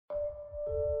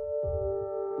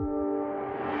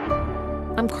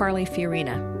I'm Carly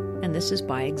Fiorina, and this is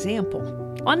By Example.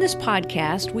 On this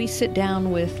podcast, we sit down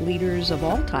with leaders of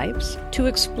all types to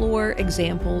explore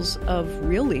examples of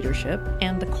real leadership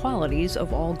and the qualities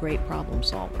of all great problem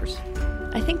solvers.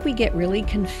 I think we get really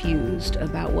confused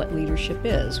about what leadership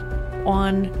is.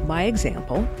 On By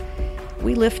Example,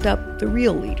 we lift up the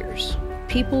real leaders,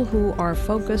 people who are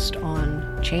focused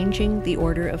on changing the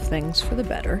order of things for the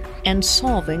better and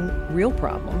solving real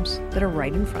problems that are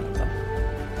right in front of them.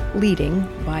 Leading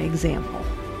by example.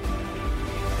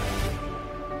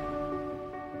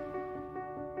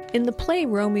 In the play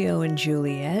Romeo and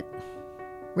Juliet,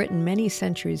 written many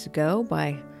centuries ago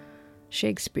by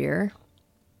Shakespeare,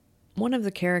 one of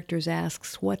the characters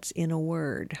asks, "What's in a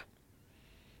word?"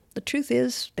 The truth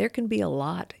is, there can be a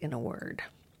lot in a word.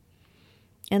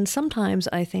 And sometimes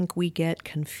I think we get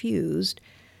confused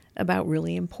about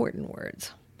really important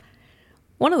words.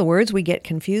 One of the words we get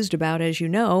confused about, as you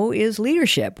know, is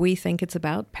leadership. We think it's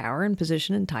about power and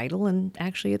position and title, and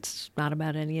actually it's not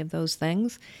about any of those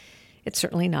things. It's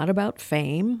certainly not about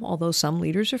fame, although some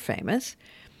leaders are famous.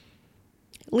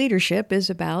 Leadership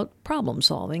is about problem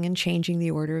solving and changing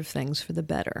the order of things for the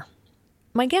better.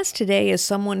 My guest today is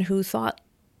someone who thought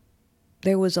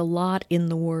there was a lot in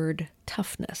the word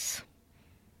toughness.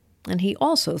 And he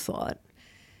also thought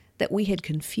that we had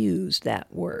confused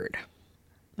that word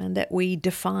and that we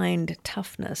defined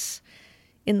toughness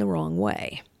in the wrong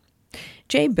way.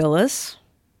 Jay Bilas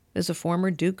is a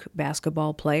former Duke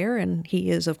basketball player, and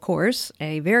he is, of course,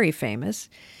 a very famous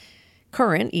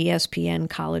current ESPN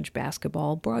college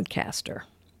basketball broadcaster.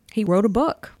 He wrote a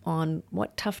book on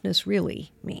what toughness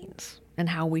really means and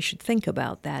how we should think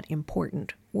about that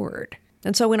important word.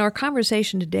 And so in our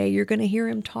conversation today, you're going to hear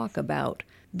him talk about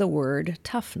the word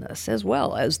toughness as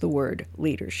well as the word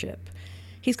leadership.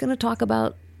 He's going to talk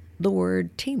about the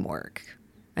word teamwork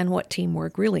and what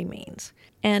teamwork really means.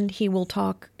 And he will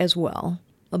talk as well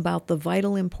about the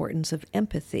vital importance of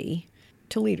empathy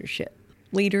to leadership.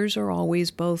 Leaders are always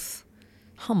both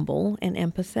humble and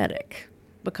empathetic,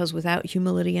 because without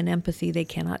humility and empathy, they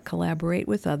cannot collaborate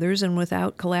with others, and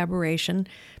without collaboration,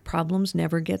 problems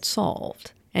never get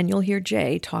solved. And you'll hear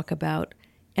Jay talk about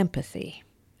empathy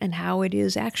and how it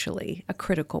is actually a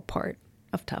critical part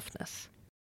of toughness.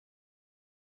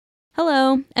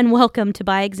 Hello, and welcome to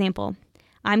By Example.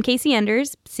 I'm Casey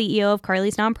Enders, CEO of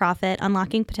Carly's nonprofit,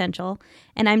 Unlocking Potential,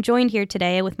 and I'm joined here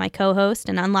today with my co-host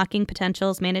and Unlocking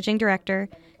Potential's managing director,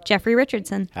 Jeffrey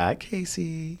Richardson. Hi,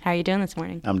 Casey. How are you doing this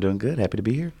morning? I'm doing good. Happy to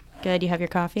be here. Good. You have your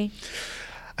coffee?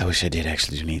 I wish I did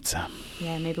actually do need some.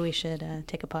 Yeah, maybe we should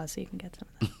take a pause so you can get some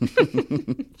of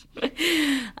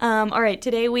that. All right,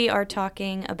 today we are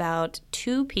talking about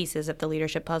two pieces of the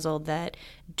leadership puzzle that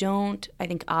don't, I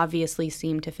think, obviously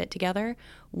seem to fit together.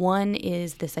 One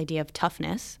is this idea of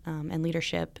toughness and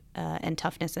leadership and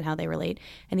toughness and how they relate.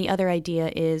 And the other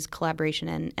idea is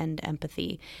collaboration and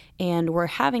empathy. And we're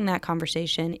having that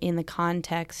conversation in the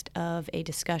context of a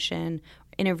discussion,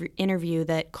 interview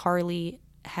that Carly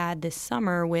had this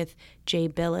summer with Jay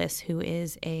Bilas, who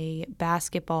is a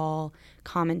basketball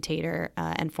commentator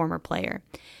and former player.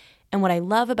 And what I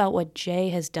love about what Jay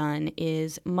has done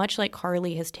is, much like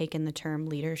Carly has taken the term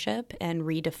leadership and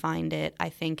redefined it, I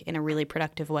think, in a really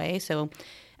productive way. So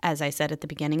as I said at the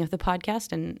beginning of the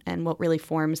podcast, and what really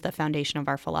forms the foundation of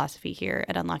our philosophy here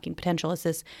at Unlocking Potential is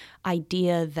this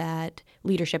idea that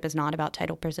leadership is not about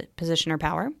title, position, or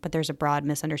power, but there's a broad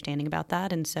misunderstanding about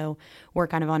that. And so we're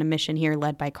kind of on a mission here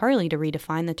led by Carly to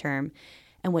redefine the term.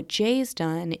 And what Jay's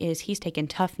done is he's taken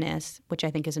toughness, which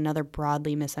I think is another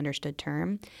broadly misunderstood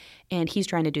term, and he's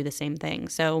trying to do the same thing.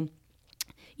 So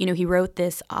he wrote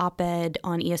this op-ed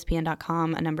on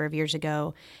ESPN.com a number of years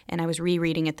ago, and I was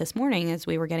rereading it this morning as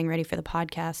we were getting ready for the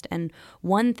podcast. And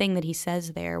one thing that he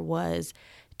says there was,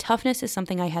 toughness is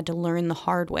something I had to learn the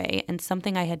hard way and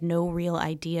something I had no real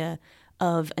idea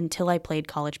of until I played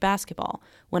college basketball.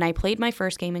 When I played my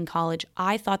first game in college,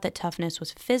 I thought that toughness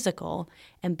was physical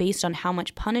and based on how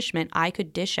much punishment I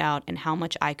could dish out and how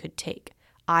much I could take.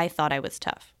 I thought I was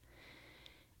tough.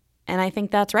 And I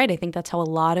think that's right. I think that's how a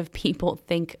lot of people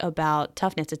think about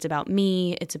toughness. It's about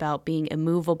me. It's about being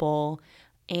immovable.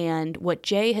 And what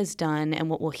Jay has done and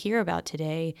what we'll hear about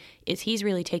today is he's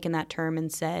really taken that term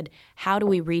and said, how do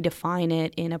we redefine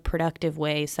it in a productive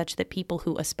way such that people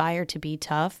who aspire to be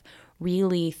tough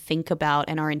really think about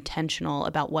and are intentional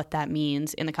about what that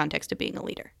means in the context of being a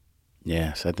leader?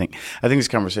 Yes, I think this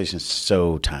conversation is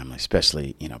so timely,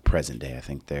 especially, present day. I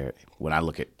think when I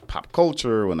look at pop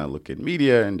culture, when I look at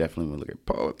media, and definitely when I look at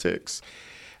politics,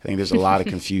 I think there's a lot of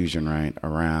confusion, right,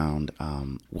 around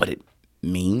what it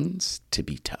means to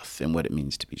be tough and what it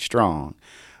means to be strong.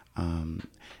 And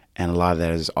And a lot of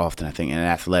that is often, I think, and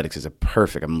athletics is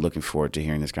I'm looking forward to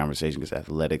hearing this conversation because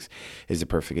athletics is a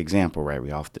perfect example, right? We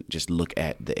often just look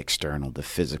at the external, the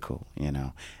physical,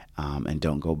 and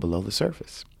don't go below the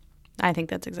surface. I think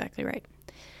that's exactly right.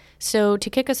 So to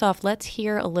kick us off, let's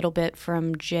hear a little bit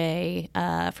from Jay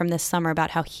from this summer about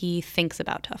how he thinks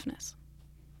about toughness.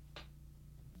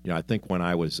 I think when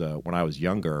I was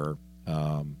younger,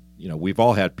 we've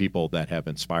all had people that have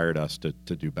inspired us to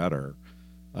do better.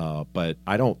 But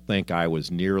I don't think I was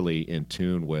nearly in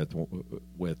tune with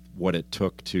what it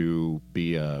took to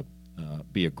be a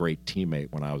great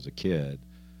teammate when I was a kid,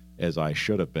 as I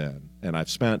should have been. And I've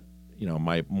spent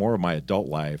more of my adult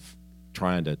life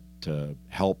trying to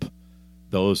help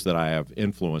those that I have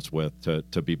influence with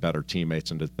to be better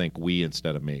teammates and to think we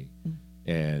instead of me.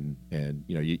 Mm-hmm. And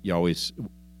you always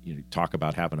talk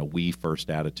about having a we first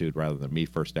attitude rather than me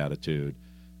first attitude.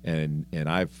 And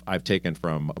I've taken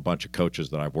from a bunch of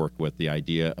coaches that I've worked with the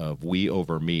idea of we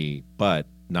over me, but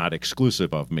not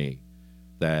exclusive of me.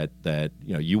 That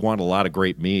you want a lot of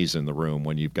great me's in the room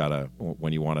when you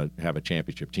want to have a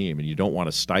championship team, and you don't want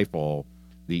to stifle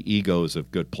the egos of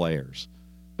good players,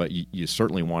 but you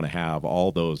certainly want to have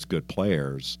all those good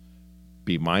players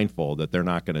be mindful that they're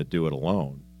not going to do it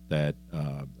alone.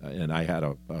 And I had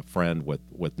a friend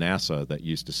with NASA that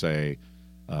used to say,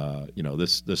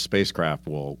 this spacecraft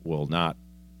will not,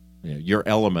 your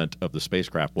element of the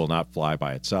spacecraft will not fly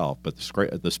by itself, but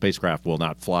the spacecraft will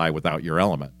not fly without your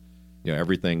element.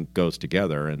 Everything goes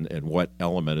together, and what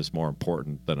element is more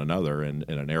important than another in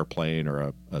an airplane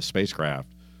or a spacecraft?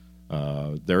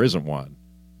 There isn't one,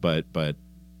 but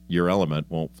your element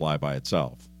won't fly by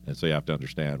itself. And so you have to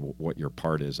understand what your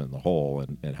part is in the whole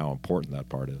and how important that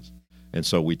part is. And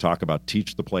so we talk about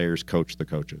teach the players, coach the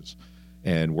coaches.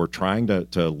 And we're trying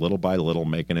to little by little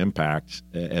make an impact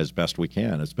as best we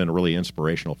can. It's been really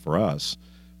inspirational for us.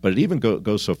 But it even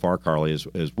goes so far, Carly,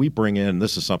 as we bring in,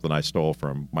 this is something I stole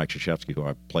from Mike Krzyzewski, who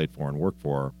I played for and worked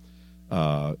for.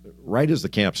 Right as the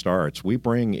camp starts, we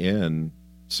bring in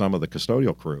some of the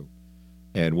custodial crew,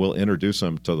 and we'll introduce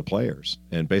them to the players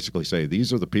and basically say,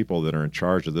 these are the people that are in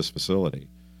charge of this facility.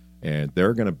 And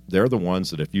they're the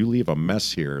ones that if you leave a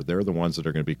mess here, they're the ones that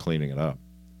are going to be cleaning it up.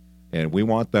 And we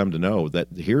want them to know that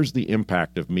here's the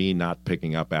impact of me not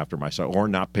picking up after myself or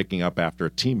not picking up after a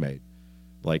teammate.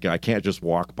 Like, I can't just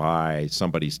walk by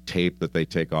somebody's tape that they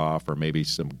take off or maybe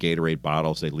some Gatorade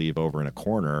bottles they leave over in a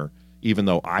corner. Even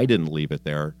though I didn't leave it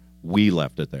there, we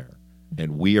left it there.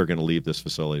 And we are going to leave this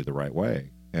facility the right way.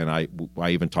 And I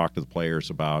even talked to the players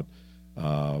about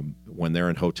when they're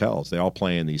in hotels. They all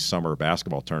play in these summer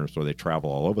basketball tournaments where they travel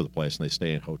all over the place and they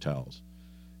stay in hotels.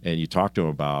 And you talk to them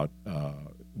about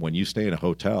when you stay in a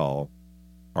hotel,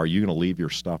 are you going to leave your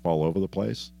stuff all over the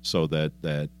place so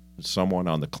that someone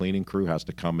on the cleaning crew has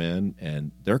to come in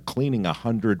and they're cleaning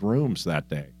 100 rooms that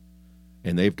day,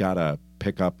 and they've got to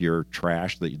pick up your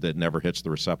trash that never hits the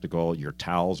receptacle, your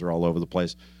towels are all over the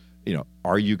place.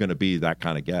 Are you going to be that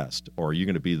kind of guest, or are you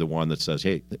going to be the one that says,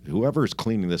 hey, whoever is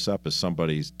cleaning this up is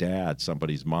somebody's dad,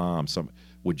 somebody's mom,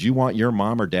 would you want your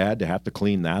mom or dad to have to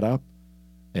clean that up?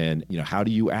 And, how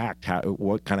do you act?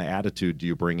 What kind of attitude do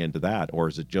you bring into that? Or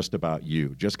is it just about you?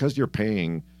 Just because you're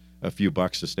paying a few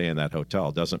bucks to stay in that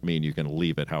hotel doesn't mean you can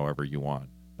leave it however you want.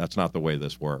 That's not the way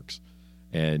this works.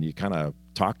 And you kind of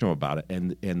talk to them about it.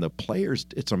 And the players,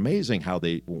 it's amazing how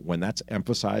when that's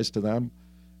emphasized to them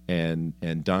and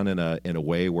done in a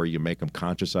way where you make them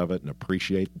conscious of it and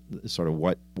appreciate sort of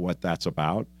what that's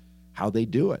about, how they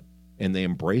do it. And they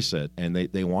embrace it and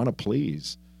they want to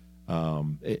please.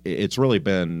 It's really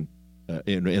been,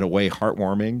 in a way,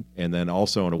 heartwarming, and then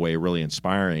also in a way really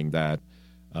inspiring that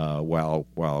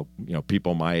while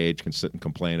people my age can sit and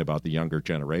complain about the younger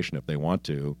generation if they want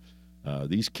to,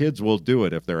 these kids will do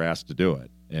it if they're asked to do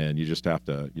it, and you just have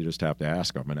to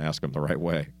ask them and ask them the right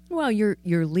way. Well,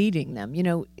 you're leading them.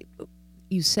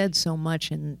 You said so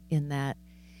much in that.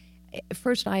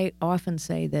 First, I often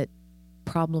say that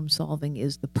problem solving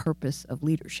is the purpose of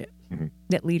leadership. Mm-hmm.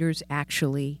 That leaders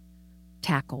actually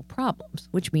tackle problems,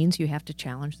 which means you have to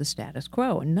challenge the status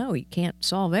quo. And no, you can't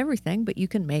solve everything, but you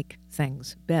can make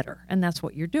things better. And that's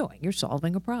what you're doing. You're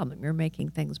solving a problem. You're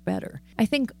making things better. I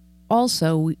think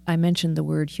also, I mentioned the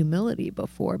word humility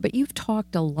before, but you've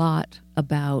talked a lot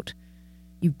about,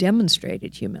 you've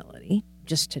demonstrated humility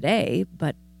just today,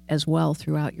 but as well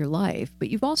throughout your life.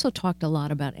 But you've also talked a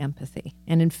lot about empathy.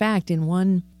 And in fact, in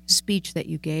one speech that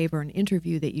you gave or an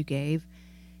interview that you gave,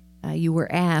 you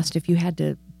were asked if you had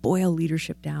to boil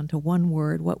leadership down to one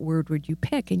word, what word would you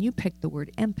pick? And you picked the word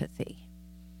empathy.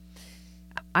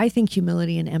 I think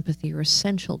humility and empathy are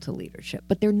essential to leadership,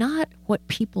 but they're not what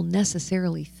people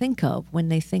necessarily think of when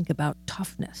they think about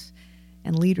toughness.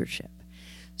 and leadership.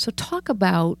 So talk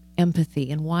about empathy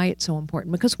and why it's so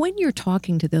important, because when you're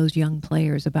talking to those young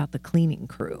players about the cleaning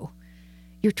crew,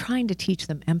 you're trying to teach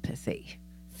them empathy.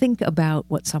 Think about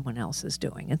what someone else is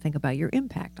doing and think about your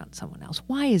impact on someone else.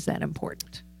 Why is that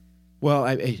important?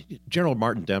 Well, General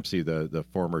Martin Dempsey, the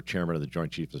former chairman of the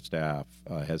Joint Chiefs of Staff,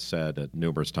 has said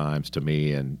numerous times to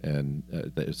me, and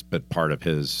it's been part of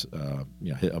his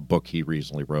a book he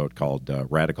recently wrote called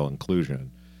Radical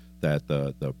Inclusion, that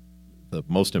the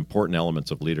most important elements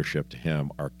of leadership to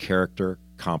him are character,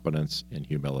 competence, and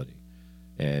humility.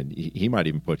 And he might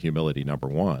even put humility number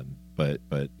one, but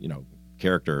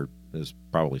character is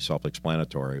probably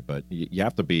self-explanatory. But you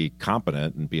have to be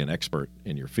competent and be an expert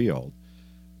in your field.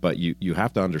 But you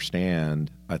have to understand,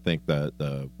 I think,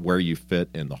 the where you fit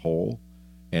in the whole,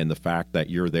 and the fact that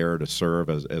you're there to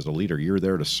serve as a leader. You're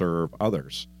there to serve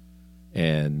others,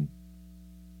 and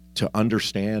to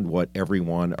understand what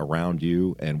everyone around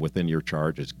you and within your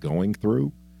charge is going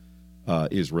through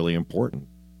is really important.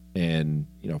 And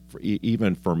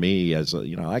even for me, as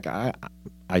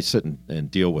I sit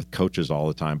and deal with coaches all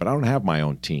the time, but I don't have my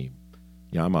own team.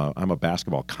 I'm a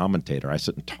basketball commentator. I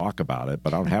sit and talk about it,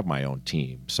 but I don't have my own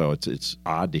team. So it's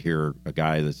odd to hear a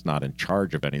guy that's not in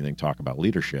charge of anything talk about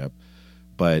leadership.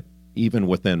 But even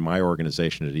within my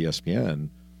organization at ESPN,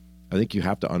 I think you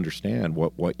have to understand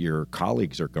what your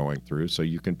colleagues are going through so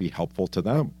you can be helpful to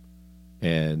them.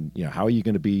 And how are you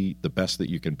going to be the best that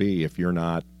you can be if you're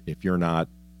not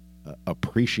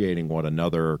appreciating what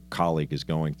another colleague is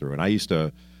going through? And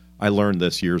I learned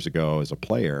this years ago as a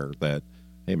player that,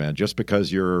 hey man, just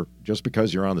because you're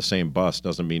on the same bus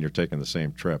doesn't mean you're taking the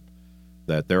same trip.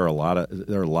 That there are a lot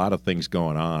of things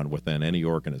going on within any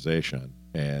organization,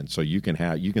 and so you can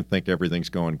think everything's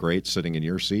going great sitting in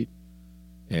your seat,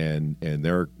 and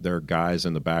there are guys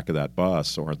in the back of that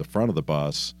bus or at the front of the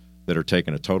bus that are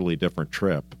taking a totally different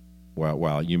trip.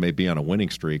 While you may be on a winning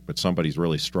streak, but somebody's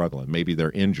really struggling. Maybe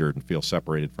they're injured and feel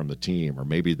separated from the team, or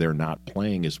maybe they're not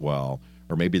playing as well,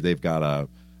 or maybe they've got a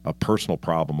personal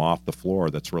problem off the floor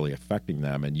that's really affecting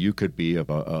them, and you could be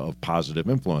of positive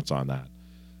influence on that.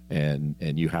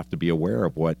 And you have to be aware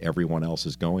of what everyone else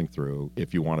is going through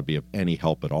if you want to be of any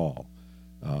help at all.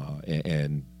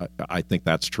 And I think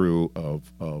that's true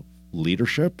of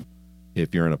leadership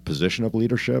if you're in a position of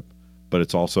leadership, but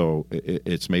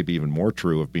it's maybe even more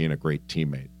true of being a great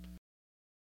teammate.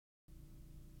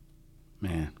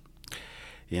 Man,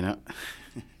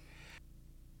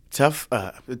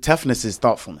 toughness is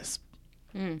thoughtfulness.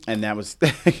 And that was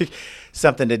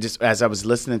something that just, as I was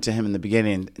listening to him in the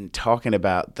beginning and talking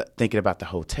about, thinking about the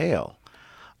hotel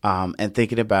and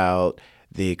thinking about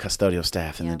the custodial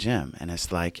staff in the gym. And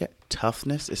it's like,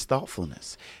 toughness is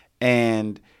thoughtfulness.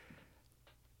 And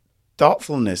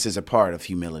thoughtfulness is a part of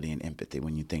humility and empathy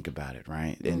when you think about it,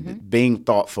 right? Mm-hmm. And being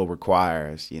thoughtful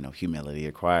requires, humility,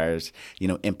 requires,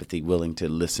 empathy, willing to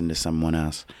listen to someone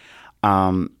else.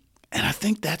 And I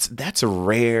think that's a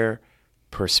rare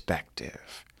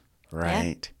perspective,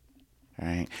 right? Yeah.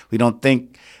 Right. We don't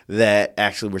think that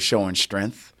actually we're showing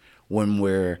strength when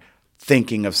we're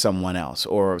thinking of someone else,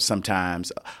 or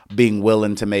sometimes being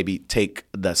willing to maybe take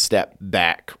the step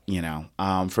back,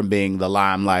 from being the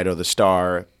limelight or the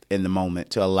star in the moment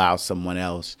to allow someone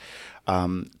else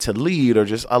to lead, or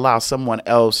just allow someone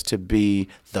else to be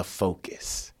the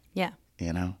focus. Yeah.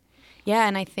 Yeah,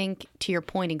 and I think to your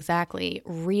point exactly,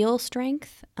 real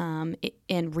strength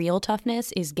and real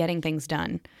toughness is getting things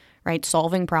done, right?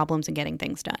 Solving problems and getting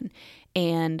things done.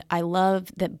 And I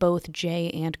love that both Jay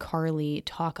and Carly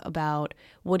talk about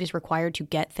what is required to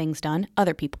get things done,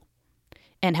 other people.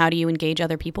 And how do you engage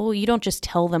other people? You don't just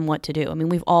tell them what to do. I mean,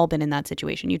 we've all been in that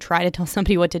situation. You try to tell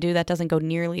somebody what to do, that doesn't go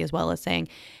nearly as well as saying,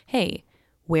 hey,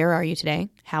 where are you today?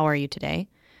 How are you today?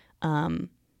 Can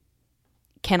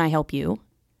I help you?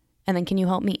 And then can you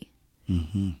help me?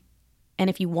 Mm-hmm. And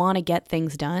if you want to get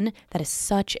things done, that is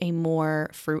such a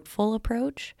more fruitful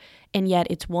approach. And yet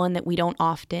it's one that we don't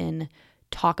often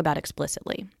talk about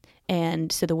explicitly.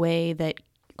 And so the way that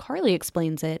Carly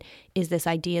explains it is this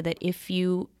idea that if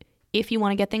you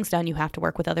want to get things done, you have to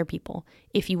work with other people.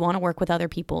 If you want to work with other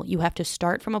people, you have to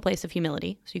start from a place of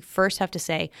humility. So you first have to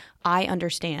say, I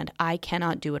understand, I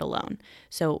cannot do it alone.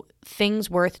 So things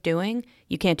worth doing,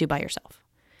 you can't do by yourself.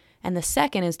 And the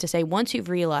second is to say, once you've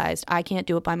realized I can't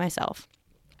do it by myself,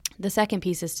 the second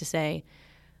piece is to say,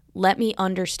 let me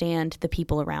understand the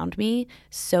people around me,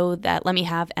 so that let me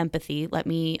have empathy. Let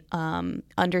me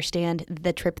understand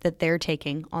the trip that they're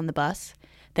taking on the bus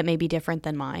that may be different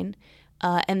than mine.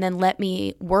 And then let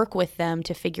me work with them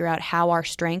to figure out how our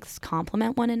strengths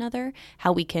complement one another,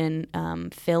 how we can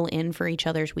fill in for each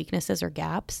other's weaknesses or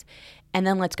gaps. And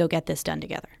then let's go get this done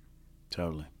together.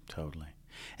 Totally. Totally.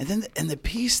 And then the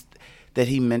piece that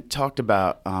he talked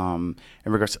about in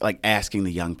regards to like asking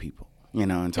the young people,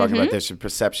 and talking about there's a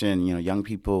perception, young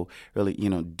people really,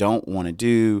 don't want to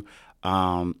do,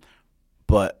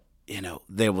 but,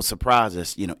 they will surprise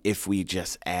us, if we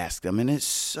just ask them. And it's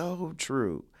so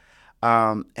true.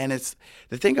 And it's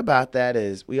the thing about that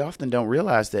is we often don't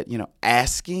realize that,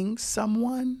 asking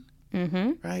someone,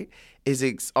 right,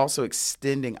 is also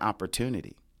extending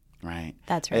opportunity, right?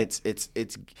 That's right.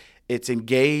 It's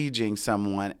engaging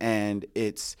someone, and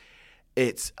it's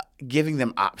giving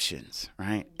them options,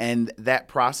 right? And that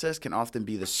process can often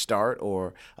be the start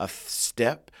or a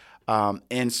step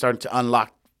in starting to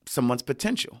unlock someone's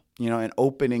potential, and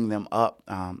opening them up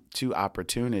to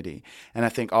opportunity. And I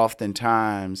think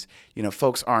oftentimes,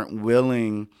 folks aren't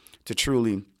willing to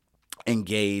truly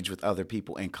engage with other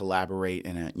people and collaborate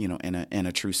in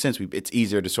a true sense. It's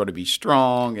easier to sort of be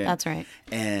strong and, that's right,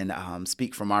 and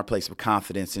speak from our place of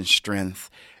confidence and strength,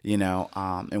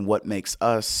 and what makes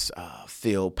us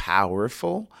feel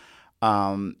powerful,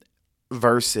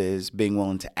 versus being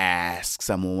willing to ask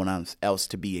someone else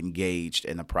to be engaged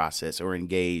in the process or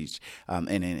engaged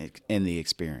in the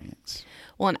experience.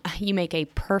 Well, and you make a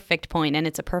perfect point, and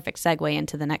it's a perfect segue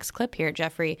into the next clip here,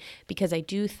 Jeffrey, because I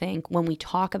do think when we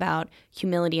talk about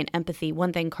humility and empathy,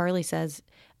 one thing Carly says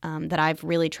that I've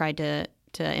really tried to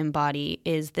embody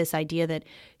is this idea that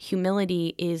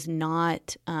humility is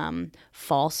not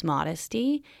false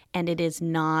modesty, and it is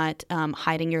not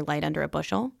hiding your light under a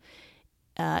bushel.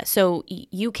 So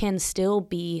you can still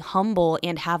be humble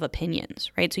and have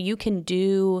opinions, right? So you can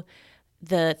do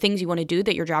the things you want to do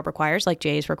that your job requires, like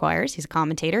Jay's requires. He's a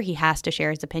commentator. He has to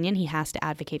share his opinion. He has to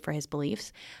advocate for his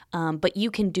beliefs. But you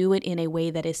can do it in a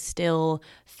way that is still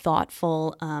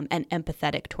thoughtful and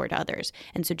empathetic toward others.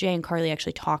 And so Jay and Carly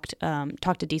actually talked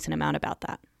a decent amount about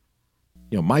that.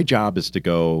 My job is to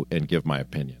go and give my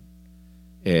opinion.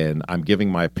 And I'm giving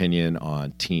my opinion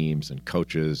on teams and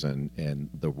coaches and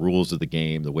the rules of the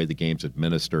game, the way the game's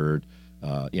administered,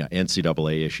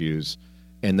 NCAA issues.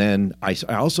 And then I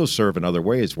also serve in other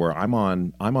ways where I'm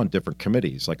on different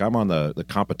committees. Like I'm on the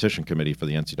competition committee for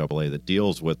the NCAA that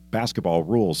deals with basketball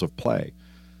rules of play.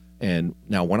 And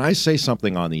now when I say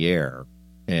something on the air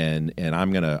and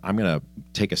I'm gonna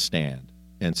take a stand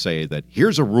and say that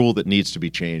here's a rule that needs to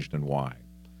be changed and why.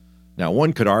 Now,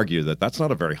 one could argue that that's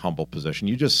not a very humble position.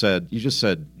 You just said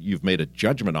you've made a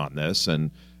judgment on this,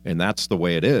 and that's the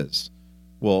way it is.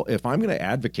 Well, if I'm going to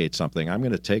advocate something, I'm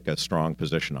going to take a strong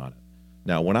position on it.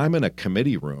 Now, when I'm in a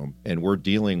committee room and we're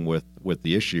dealing with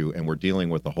the issue and we're dealing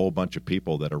with a whole bunch of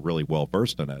people that are really well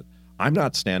versed in it, I'm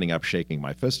not standing up shaking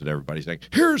my fist at everybody saying,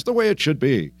 here's the way it should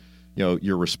be.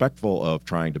 You're respectful of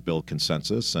trying to build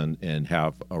consensus and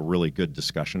have a really good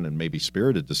discussion and maybe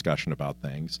spirited discussion about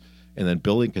things, and then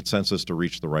building consensus to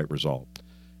reach the right result.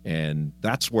 And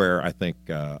that's where I think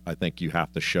you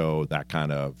have to show that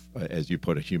kind of, as you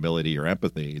put it, humility or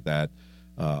empathy, that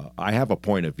I have a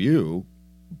point of view,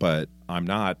 but I'm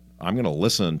going to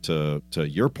listen to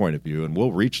your point of view, and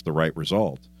we'll reach the right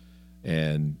result.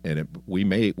 And we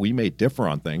may differ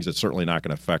on things. It's certainly not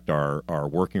going to affect our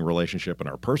working relationship and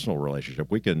our personal relationship.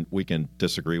 We can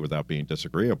disagree without being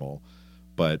disagreeable.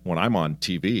 But when I'm on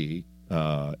TV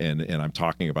and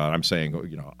I'm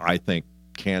saying, I think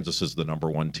Kansas is the number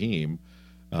one team.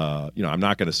 I'm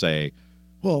not going to say,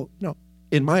 well,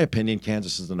 in my opinion,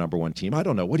 Kansas is the number one team. I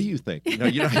don't know. What do you think?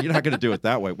 You're not going to do it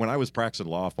that way. When I was practicing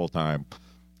law full time,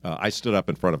 I stood up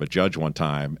in front of a judge one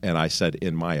time and I said,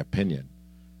 in my opinion.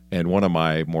 And one of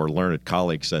my more learned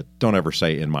colleagues said, don't ever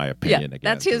say in my opinion again.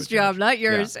 That's his job, not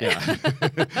yours. Yeah.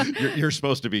 You're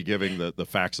supposed to be giving the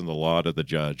facts and the law to the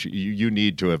judge. You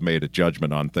need to have made a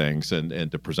judgment on things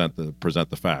and to present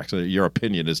the facts. Your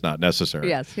opinion is not necessary.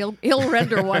 Yes, he'll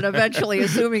render one eventually,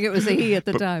 assuming it was a he at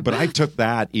the time. But I took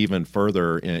that even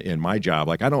further in my job.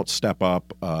 Like I don't step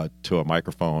up to a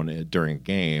microphone during a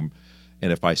game.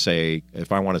 And if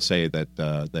I want to say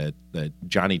that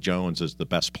Johnny Jones is the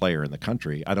best player in the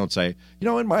country, I don't say,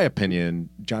 in my opinion,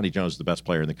 Johnny Jones is the best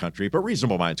player in the country, but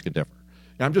reasonable minds can differ.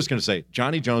 And I'm just going to say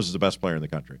Johnny Jones is the best player in the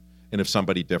country. And if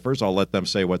somebody differs, I'll let them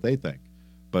say what they think.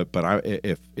 But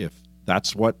if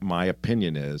that's what my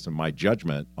opinion is and my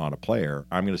judgment on a player,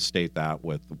 I'm going to state that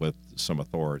with some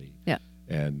authority. Yeah.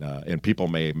 And people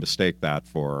may mistake that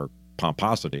for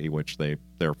pomposity, which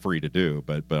they're free to do,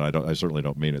 but I certainly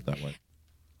don't mean it that way.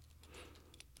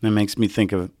 That makes me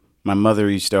think of my mother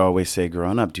used to always say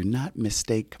growing up, do not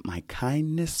mistake my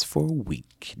kindness for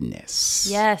weakness.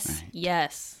 Yes. Right?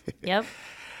 Yes. Yep.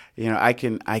 I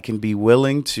can be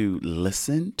willing to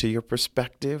listen to your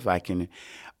perspective. I can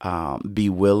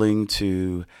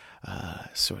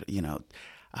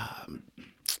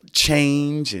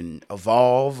change and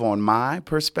evolve on my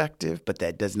perspective, but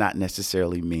that does not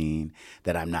necessarily mean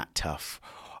that I'm not tough,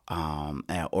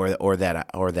 or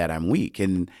that I'm weak.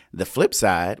 And the flip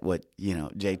side, what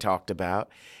Jay talked about,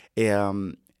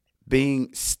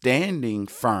 standing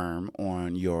firm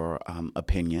on your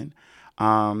opinion,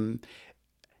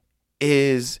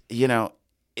 is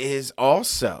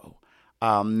also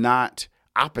not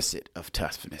opposite of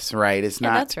toughness, right? It's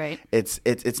not. That's right.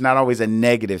 It's not always a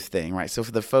negative thing, right? So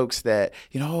for the folks that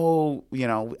I don't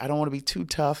want to be too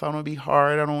tough, I don't want to be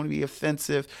hard, I don't want to be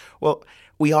offensive. Well,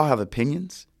 we all have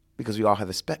opinions because we all have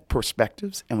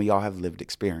perspectives and we all have lived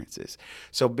experiences.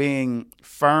 So being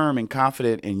firm and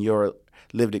confident in your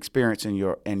lived experience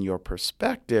and your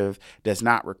perspective does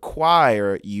not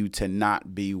require you to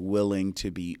not be willing to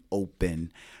be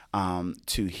open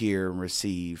to hear and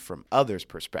receive from others'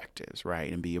 perspectives,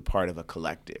 right, and be a part of a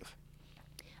collective.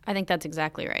 I think that's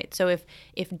exactly right. So if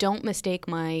don't mistake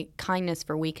my kindness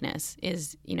for weakness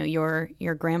is your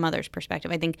grandmother's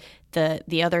perspective, I think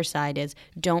the other side is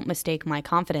don't mistake my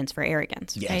confidence for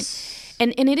arrogance. Yes.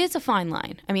 Right? And it is a fine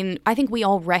line. I mean, I think we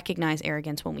all recognize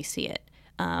arrogance when we see it.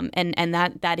 And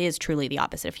that is truly the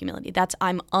opposite of humility. That's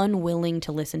I'm unwilling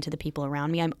to listen to the people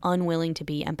around me. I'm unwilling to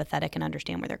be empathetic and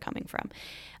understand where they're coming from.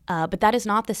 But that is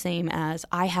not the same as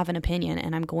I have an opinion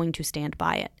and I'm going to stand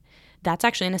by it. That's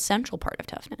actually an essential part of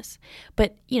toughness.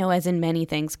 But, as in many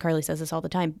things, Carly says this all the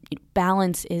time,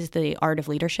 balance is the art of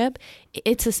leadership.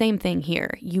 It's the same thing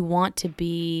here. You want to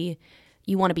be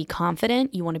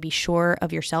confident. You want to be sure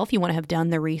of yourself. You want to have done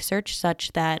the research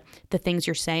such that the things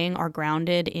you're saying are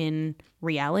grounded in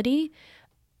reality.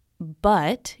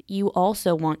 But you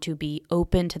also want to be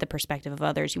open to the perspective of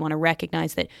others. You want to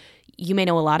recognize that you may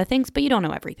know a lot of things, but you don't know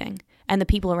everything. And the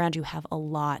people around you have a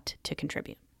lot to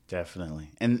contribute. Definitely.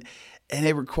 And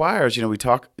it requires, we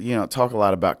talk a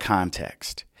lot about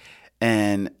context.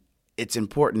 And it's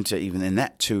important to even in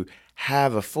that to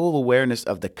have a full awareness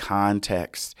of the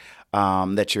context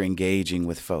that you're engaging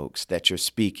with folks, that you're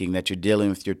speaking, that you're dealing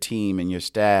with your team and your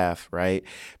staff, right?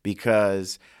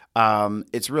 Because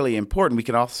it's really important. We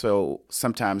can also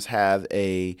sometimes have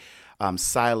a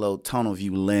siloed tunnel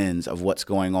view lens of what's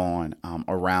going on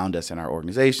around us in our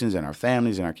organizations and our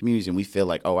families and our communities. And we feel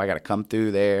like, I got to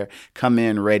come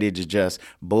in ready to just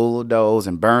bulldoze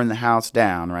and burn the house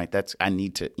down, right? I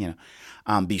need to,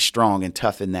 be strong and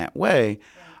tough in that way.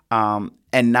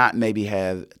 And not maybe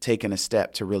have taken a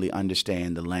step to really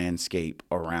understand the landscape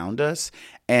around us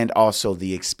and also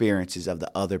the experiences of the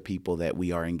other people that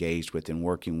we are engaged with and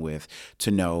working with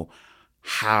to know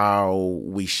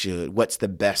what's the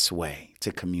best way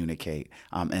to communicate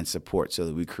and support so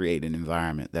that we create an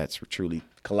environment that's truly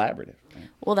collaborative. Right?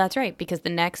 Well, that's right, because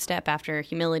the next step after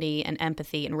humility and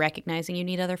empathy and recognizing you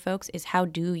need other folks is how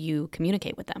do you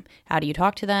communicate with them? How do you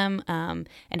talk to them? And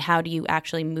how do you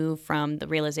actually move from the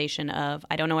realization of,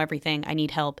 I don't know everything, I need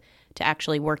help, to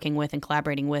actually working with and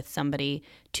collaborating with somebody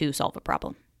to solve a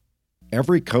problem?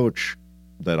 Every coach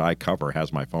that I cover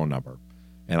has my phone number.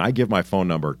 And I give my phone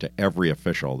number to every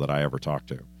official that I ever talk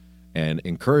to and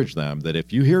encourage them that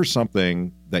if you hear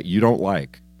something that you don't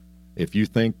like, if you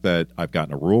think that I've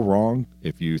gotten a rule wrong,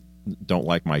 if you don't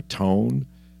like my tone,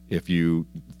 if you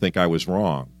think I was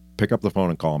wrong, pick up the phone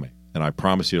and call me. And I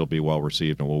promise you it'll be well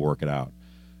received and we'll work it out.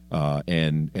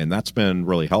 And that's been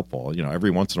really helpful.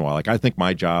 Every once in a while, I think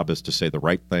my job is to say the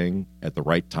right thing at the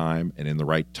right time and in the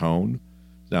right tone.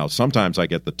 Now, sometimes I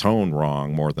get the tone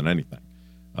wrong more than anything.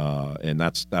 And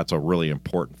that's a really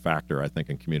important factor, I think,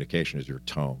 in communication is your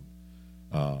tone.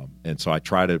 And so I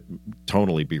try to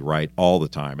tonally be right all the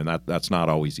time, and that's not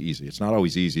always easy. It's not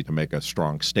always easy to make a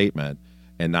strong statement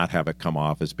and not have it come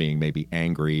off as being maybe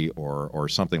angry or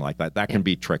something like that. That can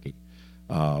be tricky.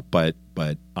 But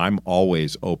I'm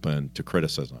always open to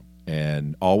criticism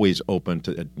and always open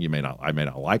to I may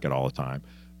not like it all the time,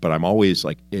 but I'm always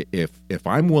like if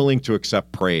I'm willing to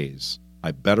accept praise,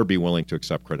 I better be willing to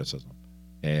accept criticism.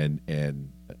 And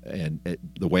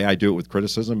the way I do it with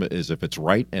criticism is if it's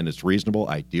right and it's reasonable,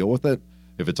 I deal with it.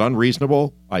 If it's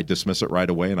unreasonable, I dismiss it right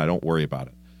away and I don't worry about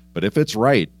it. But if it's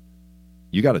right,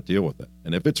 you got to deal with it.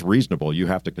 And if it's reasonable, you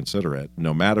have to consider it,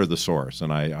 no matter the source.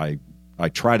 And I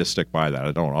try to stick by that.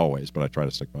 I don't always, but I try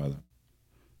to stick by that.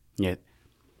 Yeah,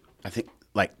 I think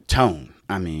tone.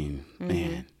 I mean,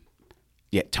 man.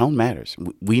 Yeah, tone matters.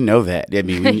 We know that. I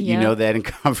mean, you know that in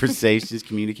conversations,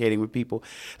 communicating with people.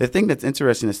 The thing that's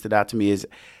interesting that stood out to me it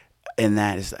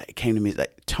came to me is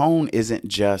tone isn't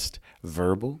just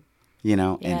verbal.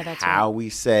 and that's how right. we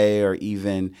say, or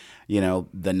even, the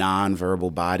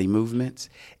nonverbal body movements.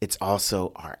 It's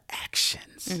also our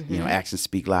actions. Mm-hmm. Actions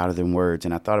speak louder than words.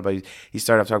 And I thought about, he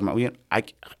started off talking about,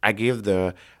 I give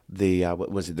the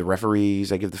what was it, the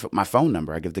referees, I give my phone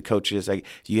number, I give the coaches, do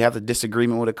you have a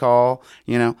disagreement with a call?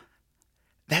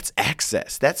 That's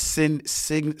access. That's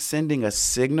sending a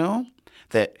signal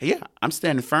that, I'm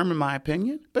standing firm in my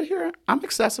opinion, but here I'm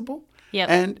accessible. Yep.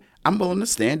 And I'm willing to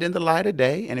stand in the light of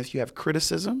day. And if you have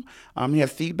criticism, you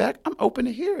have feedback, I'm open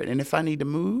to hear it. And if I need to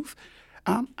move,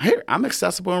 here, I'm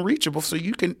accessible and reachable, so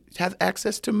you can have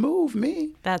access to move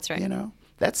me. That's right.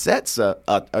 That sets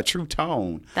a true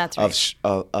tone. That's right.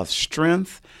 of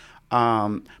strength,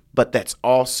 but that's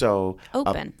also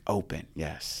Open. Open,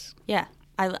 yes. Yeah,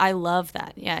 I love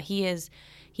that. Yeah, he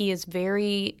is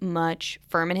very much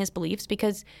firm in his beliefs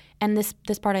because, and this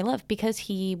part I love, because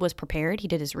he was prepared, he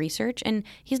did his research, and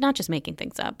he's not just making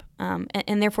things up,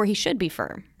 and therefore he should be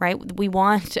firm, right? We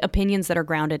want opinions that are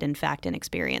grounded in fact and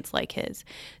experience like his.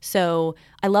 So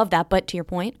I love that, but to your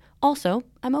point, also,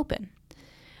 I'm open.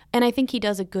 And I think he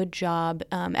does a good job.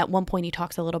 At one point, he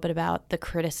talks a little bit about the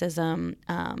criticism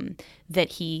that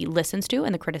he listens to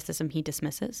and the criticism he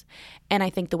dismisses. And I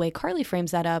think the way Carly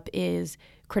frames that up is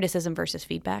criticism versus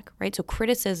feedback, right? So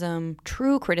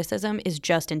true criticism is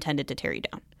just intended to tear you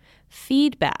down.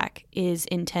 Feedback is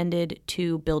intended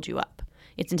to build you up.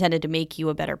 It's intended to make you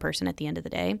a better person at the end of the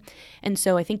day. And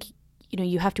so I think,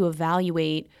 you have to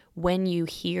evaluate when you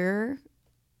hear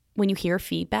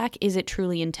feedback, is it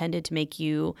truly intended to make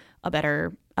you a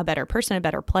better person, a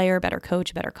better player, a better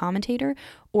coach, a better commentator,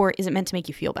 or is it meant to make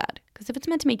you feel bad? Because if it's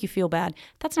meant to make you feel bad,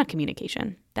 that's not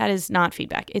communication. That is not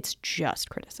feedback. It's just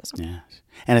criticism. Yes.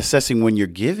 And assessing when you're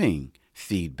giving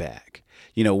feedback,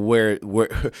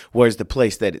 where's the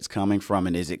place that it's coming from,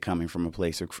 and is it coming from a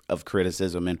place of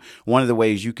criticism? And one of the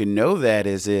ways you can know that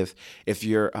is if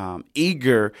you're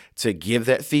eager to give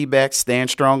that feedback, stand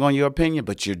strong on your opinion,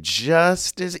 but you're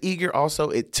just as eager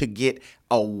also to get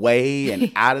away and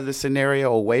out of the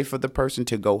scenario, away for the person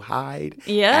to go hide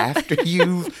after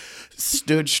you've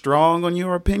stood strong on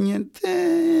your opinion,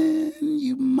 then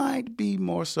you might be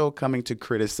more so coming to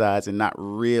criticize and not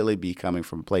really be coming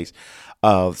from a place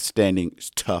of standing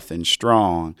tough and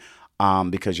strong,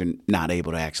 because you're not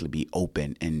able to actually be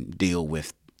open and deal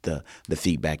with the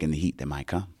feedback and the heat that might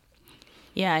come.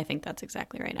 Yeah, I think that's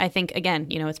exactly right. I think, again,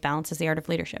 it's balance is the art of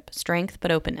leadership. Strength,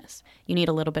 but openness. You need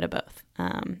a little bit of both.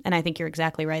 And I think you're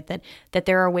exactly right that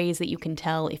there are ways that you can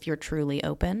tell if you're truly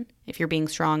open, if you're being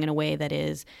strong in a way that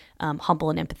is humble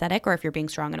and empathetic, or if you're being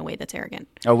strong in a way that's arrogant.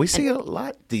 Oh, we see it a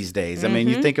lot these days. I mean,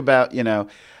 you think about,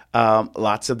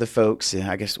 lots of the folks,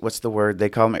 I guess, what's the word they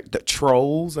call them? The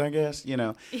trolls, I guess,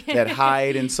 that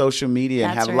hide in social media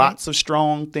and That's have right. lots of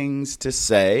strong things to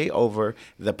say over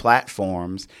the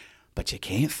platforms, but you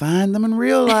can't find them in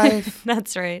real life.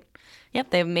 That's right.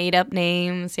 Yep, they've made up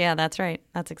names. Yeah, that's right.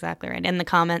 That's exactly right. In the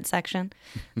comment section,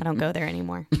 I don't go there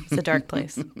anymore. It's a dark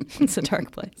place. It's a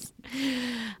dark place.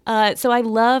 So I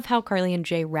love how Carly and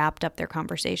Jay wrapped up their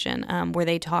conversation, where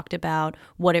they talked about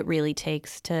what it really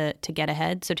takes to get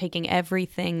ahead. So taking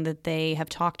everything that they have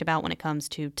talked about when it comes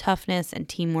to toughness and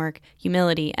teamwork,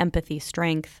 humility, empathy,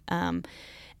 strength,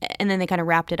 and then they kind of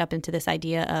wrapped it up into this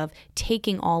idea of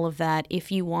taking all of that.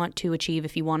 If you want to achieve,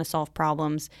 if you want to solve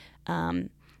problems,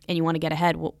 and you want to get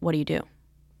ahead, what do you do?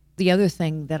 The other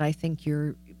thing that I think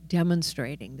you're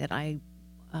demonstrating that I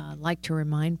like to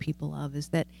remind people of is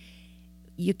that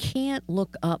you can't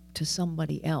look up to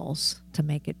somebody else to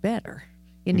make it better.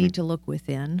 You need to look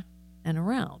within and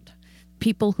around.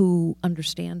 People who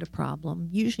understand a problem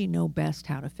usually know best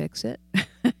how to fix it,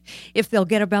 if they'll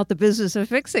get about the business of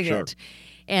fixing it.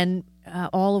 And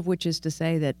all of which is to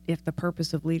say that if the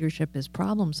purpose of leadership is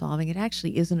problem solving, it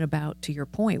actually isn't about, to your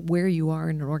point, where you are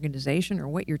in an organization or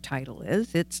what your title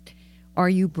is. It's, are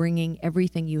you bringing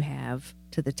everything you have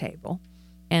to the table?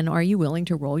 And are you willing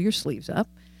to roll your sleeves up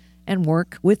and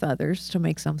work with others to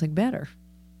make something better?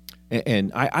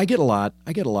 And I get a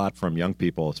lot from young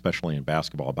people, especially in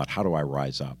basketball, about how do I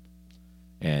rise up,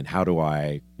 and how do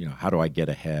I get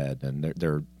ahead? And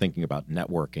they're thinking about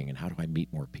networking and how do I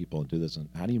meet more people and do this? And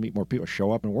how do you meet more people?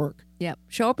 Show up and work. Yep.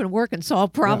 Show up and work and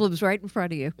solve problems right in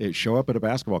front of you. Show up at a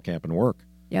basketball camp and work.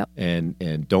 Yep.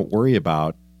 And don't worry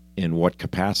about in what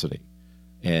capacity.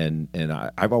 And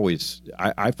I've always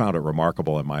I found it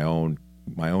remarkable in my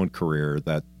own career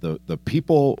that the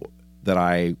people that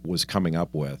I was coming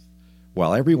up with,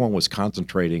 while everyone was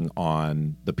concentrating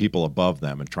on the people above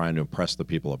them and trying to impress the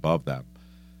people above them,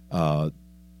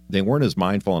 they weren't as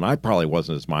mindful, and I probably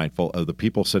wasn't as mindful of the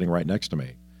people sitting right next to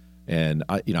me. And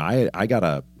I got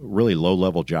a really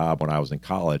low-level job when I was in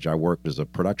college. I worked as a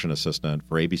production assistant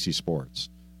for ABC Sports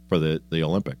for the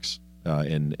Olympics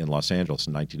in Los Angeles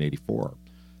in 1984.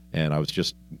 And I was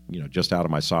just out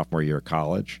of my sophomore year of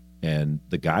college. And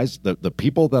the guys, the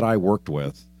people that I worked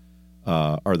with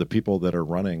are the people that are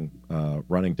running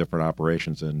different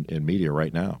operations in media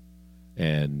right now.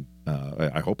 And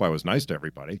I hope I was nice to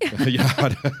everybody.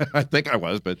 Yeah, I think I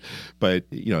was, but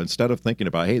instead of thinking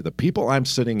about, hey, the people I'm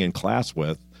sitting in class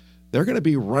with, they're going to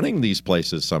be running these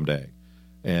places someday,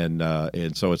 and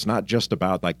so it's not just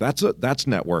about like that's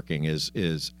networking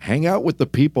is hang out with the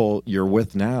people you're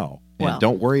with now. And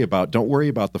don't worry about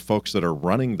the folks that are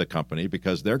running the company,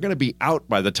 because they're going to be out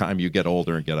by the time you get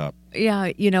older and get up.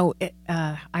 Yeah,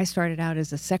 I started out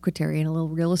as a secretary in a little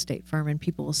real estate firm, and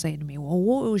people will say to me, well,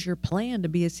 what was your plan to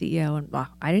be a CEO? And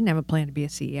I didn't have a plan to be a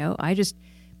CEO. I just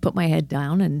put my head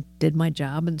down and did my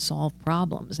job and solved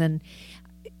problems. And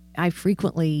I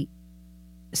frequently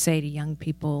say to young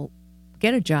people,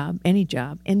 get a job, any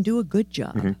job, and do a good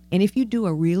job. Mm-hmm. And if you do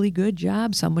a really good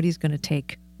job, somebody's going to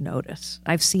take notice.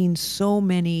 I've seen so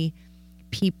many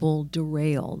people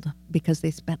derailed because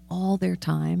they spent all their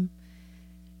time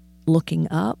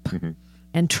looking up mm-hmm.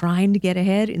 and trying to get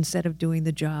ahead instead of doing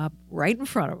the job right in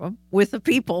front of them with the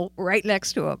people right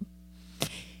next to them.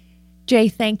 Jay,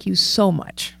 thank you so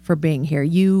much for being here.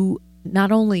 You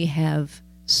not only have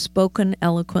spoken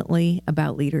eloquently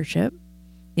about leadership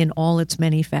in all its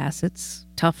many facets,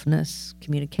 toughness,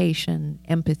 communication,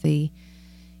 empathy,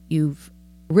 you've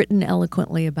written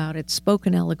eloquently about it,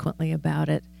 spoken eloquently about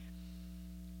it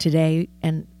today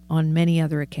and on many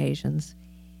other occasions,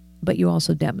 but you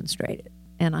also demonstrate it.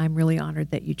 And I'm really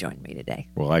honored that you joined me today.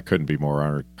 Well, I couldn't be more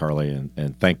honored, Carly,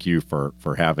 and thank you for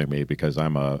having me, because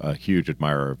I'm a huge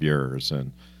admirer of yours,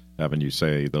 and having you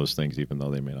say those things, even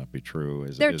though they may not be true,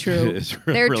 is They're true.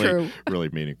 Really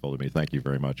meaningful to me. Thank you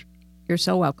very much. You're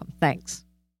so welcome. Thanks.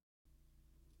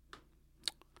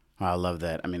 I love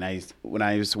that. I mean, when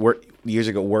I used to work years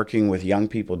ago working with young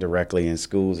people directly in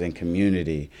schools and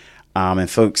community, and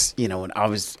folks, when I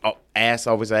was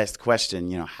always asked the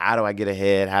question, how do I get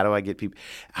ahead? How do I get people?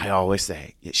 I always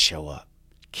say, show up.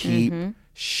 Keep mm-hmm.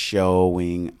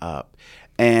 showing up.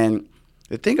 And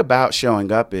the thing about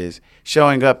showing up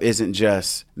isn't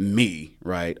just me,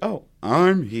 right? Oh,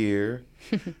 I'm here.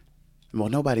 Well,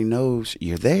 nobody knows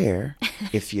you're there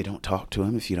if you don't talk to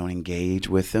them, if you don't engage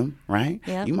with them, right?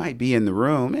 Yep. You might be in the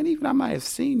room, and even I might have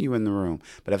seen you in the room,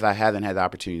 but if I haven't had the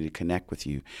opportunity to connect with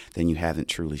you, then you haven't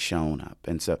truly shown up.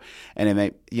 And so, and it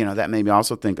may, that made me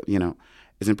also think,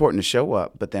 it's important to show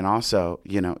up, but then also,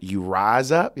 you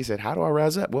rise up. He said, how do I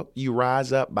rise up? Well, you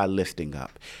rise up by lifting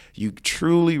up. You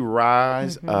truly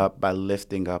rise mm-hmm. up by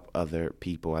lifting up other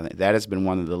people. I think that has been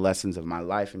one of the lessons of my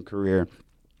life and career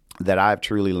that I've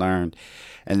truly learned,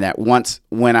 and that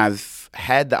when I've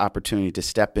had the opportunity to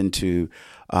step into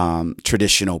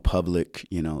traditional public,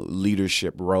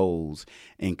 leadership roles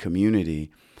in community,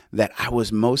 that I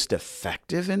was most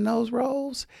effective in those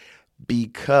roles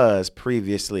because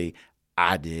previously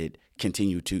I did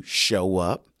continue to show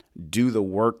up, do the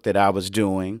work that I was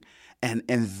doing, and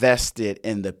invested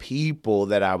in the people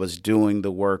that I was doing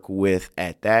the work with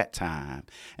at that time,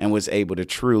 and was able to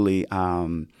truly,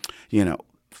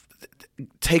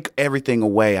 take everything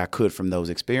away I could from those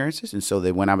experiences. And so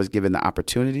that when I was given the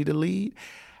opportunity to lead,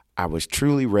 I was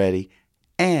truly ready,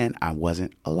 and I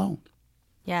wasn't alone.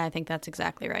 Yeah, I think that's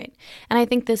exactly right. And I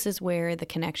think this is where the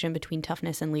connection between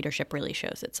toughness and leadership really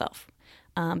shows itself.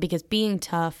 Because being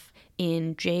tough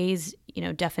in Jay's,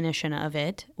 definition of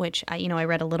it, which I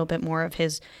read a little bit more of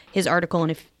his article, and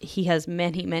if he has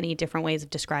many, many different ways of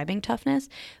describing toughness,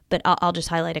 but I'll just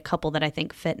highlight a couple that I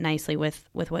think fit nicely with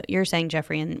what you're saying,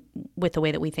 Jeffrey, and with the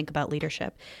way that we think about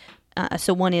leadership.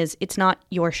 So one is, it's not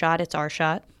your shot, it's our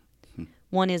shot.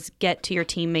 One is, get to your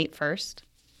teammate first.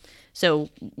 So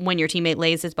when your teammate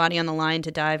lays his body on the line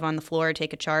to dive on the floor or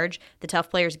take a charge, the tough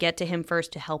players get to him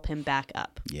first to help him back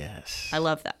up. Yes. I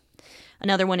love that.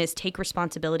 Another one is, take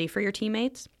responsibility for your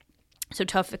teammates. So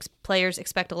tough players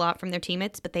expect a lot from their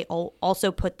teammates, but they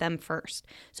also put them first.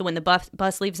 So when the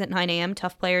bus leaves at 9 a.m.,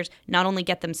 tough players not only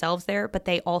get themselves there, but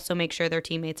they also make sure their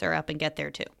teammates are up and get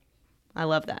there too. I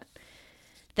love that.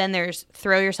 Then there's,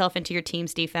 throw yourself into your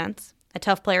team's defense. A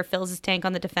tough player fills his tank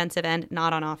on the defensive end,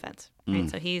 not on offense. Right?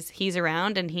 So he's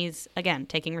around, and he's, again,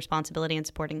 taking responsibility and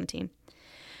supporting the team.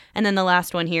 And then the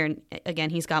last one here, and again,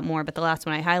 he's got more, but the last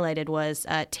one I highlighted was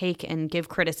take and give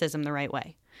criticism the right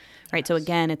way. Right. Yes. So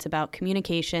again, it's about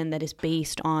communication that is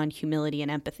based on humility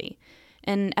and empathy.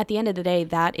 And at the end of the day,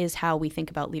 that is how we think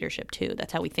about leadership too.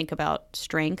 That's how we think about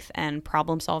strength and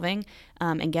problem solving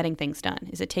and getting things done.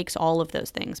 Is it takes all of those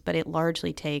things, but it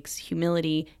largely takes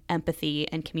humility, empathy,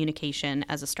 and communication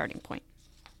as a starting point.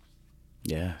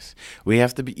 Yes, you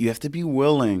have to be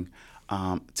willing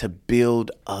to build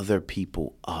other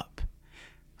people up,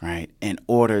 right? In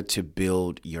order to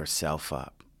build yourself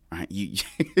up. Right?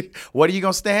 What are you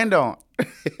gonna stand on?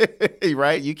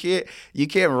 Right? You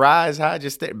can't rise high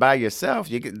just by yourself.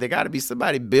 There got to be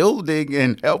somebody building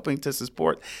and helping to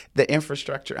support the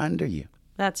infrastructure under you.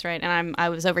 That's right. And I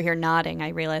was over here nodding. I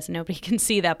realized nobody can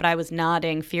see that, but I was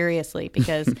nodding furiously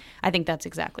because I think that's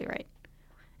exactly right.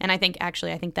 And I think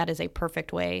that is a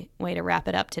perfect way to wrap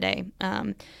it up today.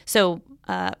 So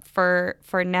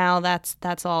for now,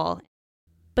 that's all.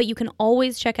 But you can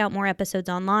always check out more episodes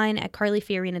online at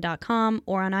carlyfiorina.com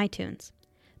or on iTunes.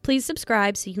 Please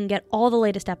subscribe so you can get all the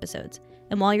latest episodes.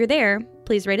 And while you're there,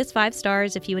 please rate us 5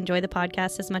 stars if you enjoy the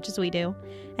podcast as much as we do,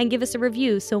 and give us a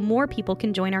review so more people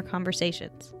can join our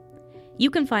conversations. You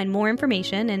can find more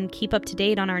information and keep up to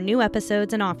date on our new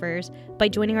episodes and offers by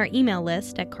joining our email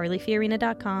list at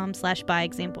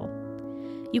carlyfiorina.com/byexample.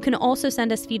 You can also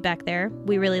send us feedback there.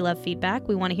 We really love feedback.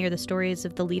 We want to hear the stories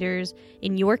of the leaders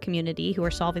in your community who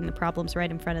are solving the problems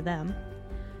right in front of them.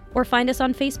 Or find us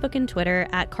on Facebook and Twitter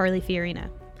at Carly Fiorina.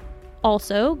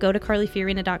 Also, go to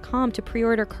carlyfiorina.com to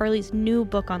pre-order Carly's new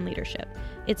book on leadership.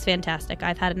 It's fantastic.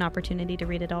 I've had an opportunity to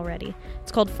read it already.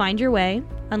 It's called Find Your Way,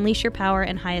 Unleash Your Power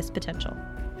and Highest Potential.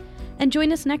 And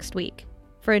join us next week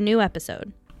for a new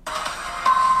episode.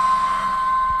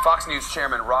 Fox News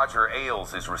Chairman Roger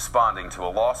Ailes is responding to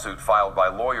a lawsuit filed by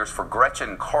lawyers for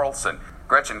Gretchen Carlson.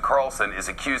 Gretchen Carlson is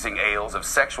accusing Ailes of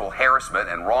sexual harassment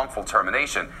and wrongful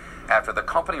termination after the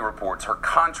company reports her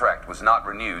contract was not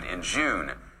renewed in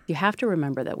June. You have to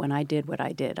remember that when I did what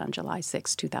I did on July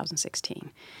 6,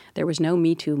 2016, there was no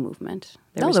Me Too movement.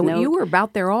 You were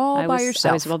out there all by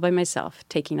yourself. I was all by myself,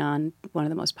 taking on one of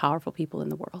the most powerful people in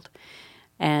the world.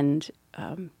 And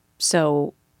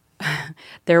so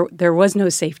there was no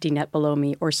safety net below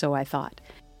me, or so I thought.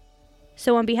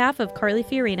 So on behalf of Carly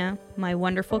Fiorina, my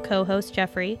wonderful co-host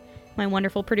Jeffrey, my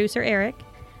wonderful producer Eric,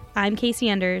 I'm Casey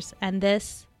Enders, and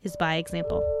this is By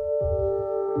Example.